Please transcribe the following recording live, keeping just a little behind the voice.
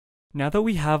Now that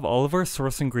we have all of our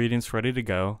source ingredients ready to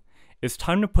go, it's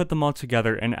time to put them all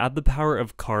together and add the power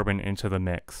of carbon into the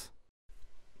mix.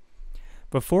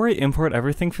 Before I import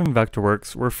everything from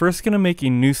Vectorworks, we're first going to make a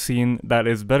new scene that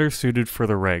is better suited for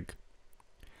the rig.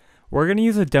 We're going to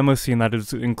use a demo scene that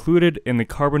is included in the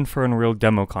Carbon for Unreal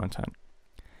demo content.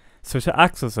 So to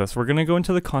access this, we're going to go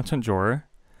into the content drawer,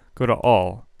 go to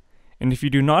All, and if you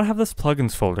do not have this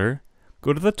plugins folder,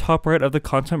 go to the top right of the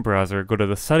content browser, go to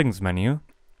the settings menu,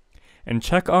 and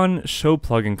check on Show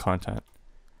Plugin Content.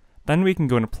 Then we can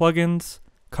go into Plugins,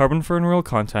 Carbon for Unreal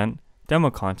Content,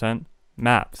 Demo Content,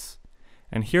 Maps,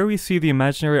 and here we see the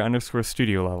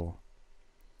imaginary_studio level.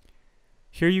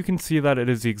 Here you can see that it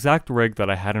is the exact rig that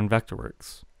I had in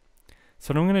Vectorworks.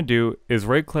 So what I'm going to do is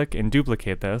right click and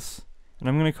duplicate this, and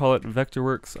I'm going to call it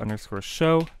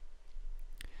Vectorworks_show,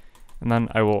 and then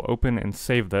I will open and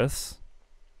save this.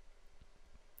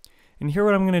 And here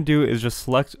what I'm going to do is just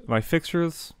select my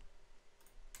fixtures,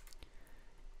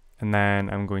 and then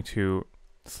I'm going to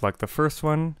select the first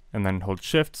one, and then hold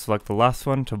shift, select the last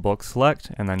one to bulk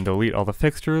select, and then delete all the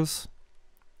fixtures.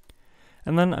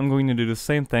 And then I'm going to do the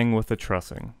same thing with the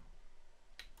trussing.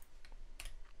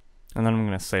 And then I'm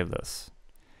going to save this.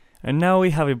 And now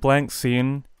we have a blank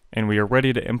scene, and we are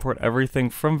ready to import everything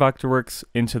from Vectorworks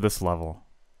into this level.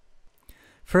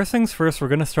 First things first, we're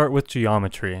going to start with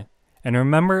geometry. And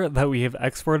remember that we have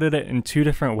exported it in two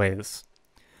different ways.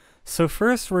 So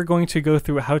first, we're going to go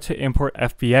through how to import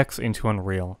FBX into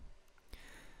Unreal.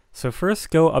 So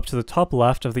first, go up to the top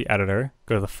left of the editor,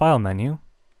 go to the File menu,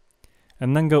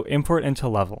 and then go Import into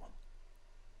Level.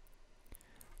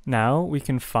 Now we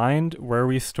can find where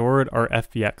we stored our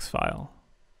FBX file.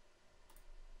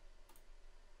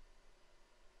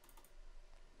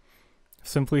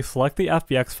 Simply select the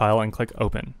FBX file and click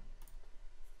Open.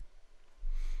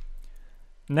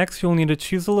 Next, you'll need to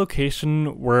choose a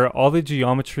location where all the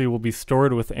geometry will be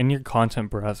stored within your content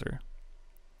browser.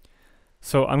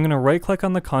 So I'm going to right click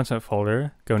on the content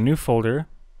folder, go New Folder,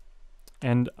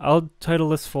 and I'll title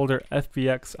this folder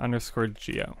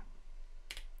FBX_geo.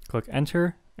 Click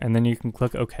Enter, and then you can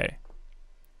click OK.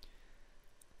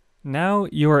 Now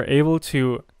you are able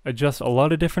to adjust a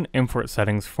lot of different import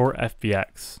settings for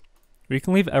FBX. We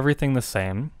can leave everything the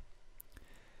same.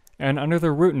 And under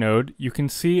the root node, you can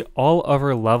see all of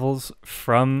our levels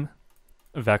from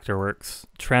Vectorworks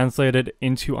translated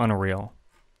into Unreal.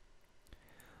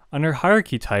 Under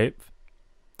hierarchy type,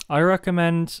 I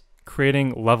recommend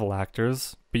creating level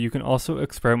actors, but you can also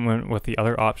experiment with the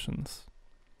other options.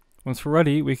 Once we're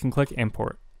ready, we can click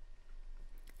Import.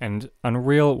 And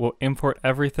Unreal will import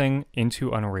everything into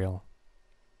Unreal.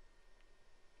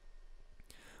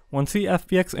 Once the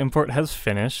FBX import has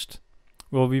finished,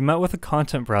 we'll be met with a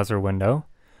content browser window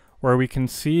where we can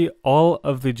see all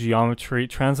of the geometry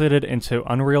translated into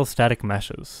Unreal static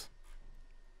meshes.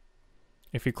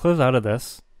 If we close out of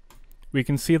this, we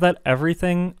can see that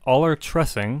everything, all our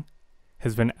trussing,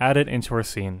 has been added into our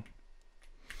scene.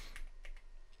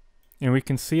 And we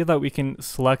can see that we can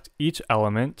select each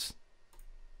element,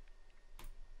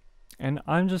 and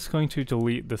I'm just going to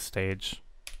delete the stage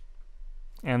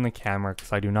and the camera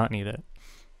because I do not need it.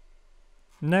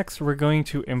 Next, we're going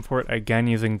to import again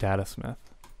using Datasmith.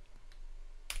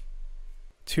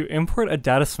 To import a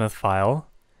Datasmith file,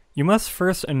 you must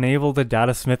first enable the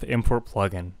Datasmith import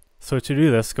plugin. So to do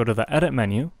this, go to the Edit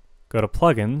menu, go to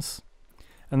Plugins,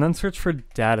 and then search for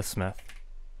Datasmith.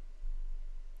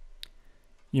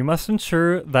 You must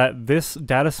ensure that this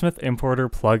Datasmith importer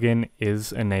plugin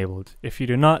is enabled. If you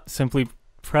do not, simply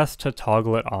press to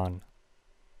toggle it on.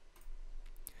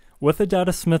 With the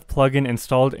Datasmith plugin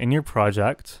installed in your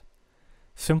project,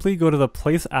 simply go to the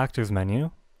Place Actors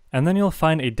menu, and then you'll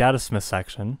find a Datasmith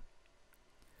section.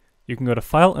 You can go to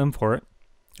File Import,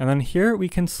 and then here we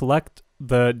can select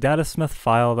the Datasmith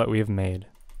file that we have made.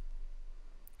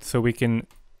 So we can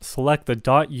select the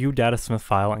 .u Datasmith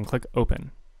file and click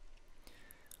Open.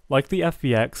 Like the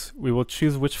FBX, we will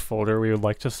choose which folder we would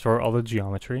like to store all the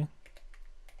geometry.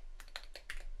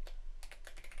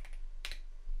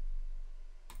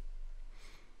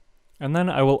 And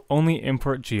then I will only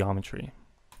import geometry.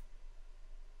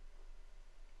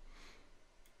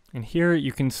 And here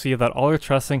you can see that all our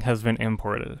trussing has been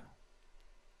imported.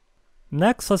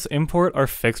 Next, let's import our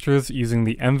fixtures using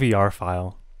the MVR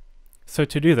file. So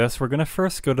to do this, we're going to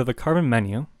first go to the Carbon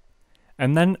menu,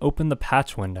 and then open the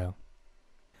Patch window.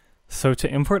 So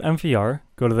to import MVR,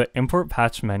 go to the Import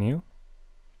Patch menu,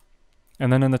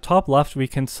 and then in the top left we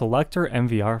can select our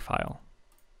MVR file.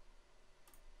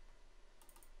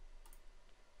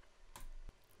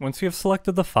 Once we have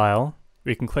selected the file,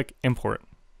 we can click Import.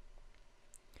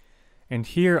 And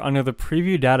here under the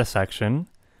Preview Data section,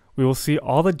 we will see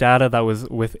all the data that was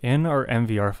within our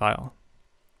MVR file.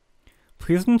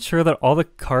 Please ensure that all the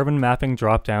carbon mapping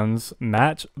dropdowns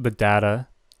match the data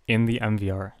in the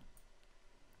MVR.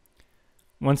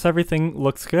 Once everything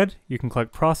looks good, you can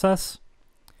click Process,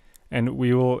 and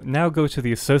we will now go to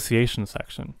the Association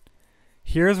section.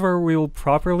 Here's where we will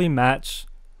properly match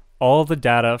all the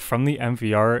data from the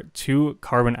MVR to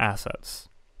carbon assets.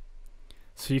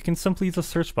 So you can simply use the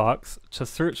search box to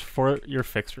search for your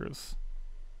fixtures.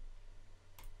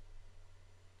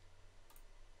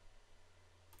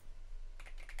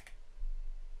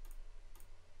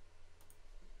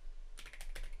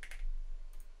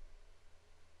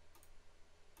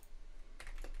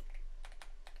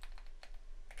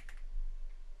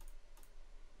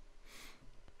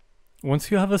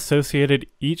 Once you have associated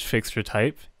each fixture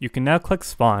type, you can now click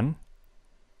Spawn,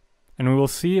 and we will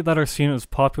see that our scene is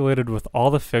populated with all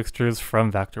the fixtures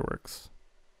from Vectorworks.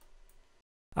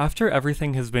 After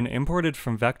everything has been imported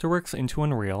from Vectorworks into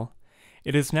Unreal,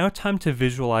 it is now time to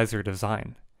visualize your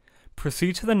design.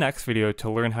 Proceed to the next video to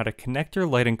learn how to connect your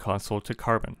lighting console to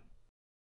Carbon.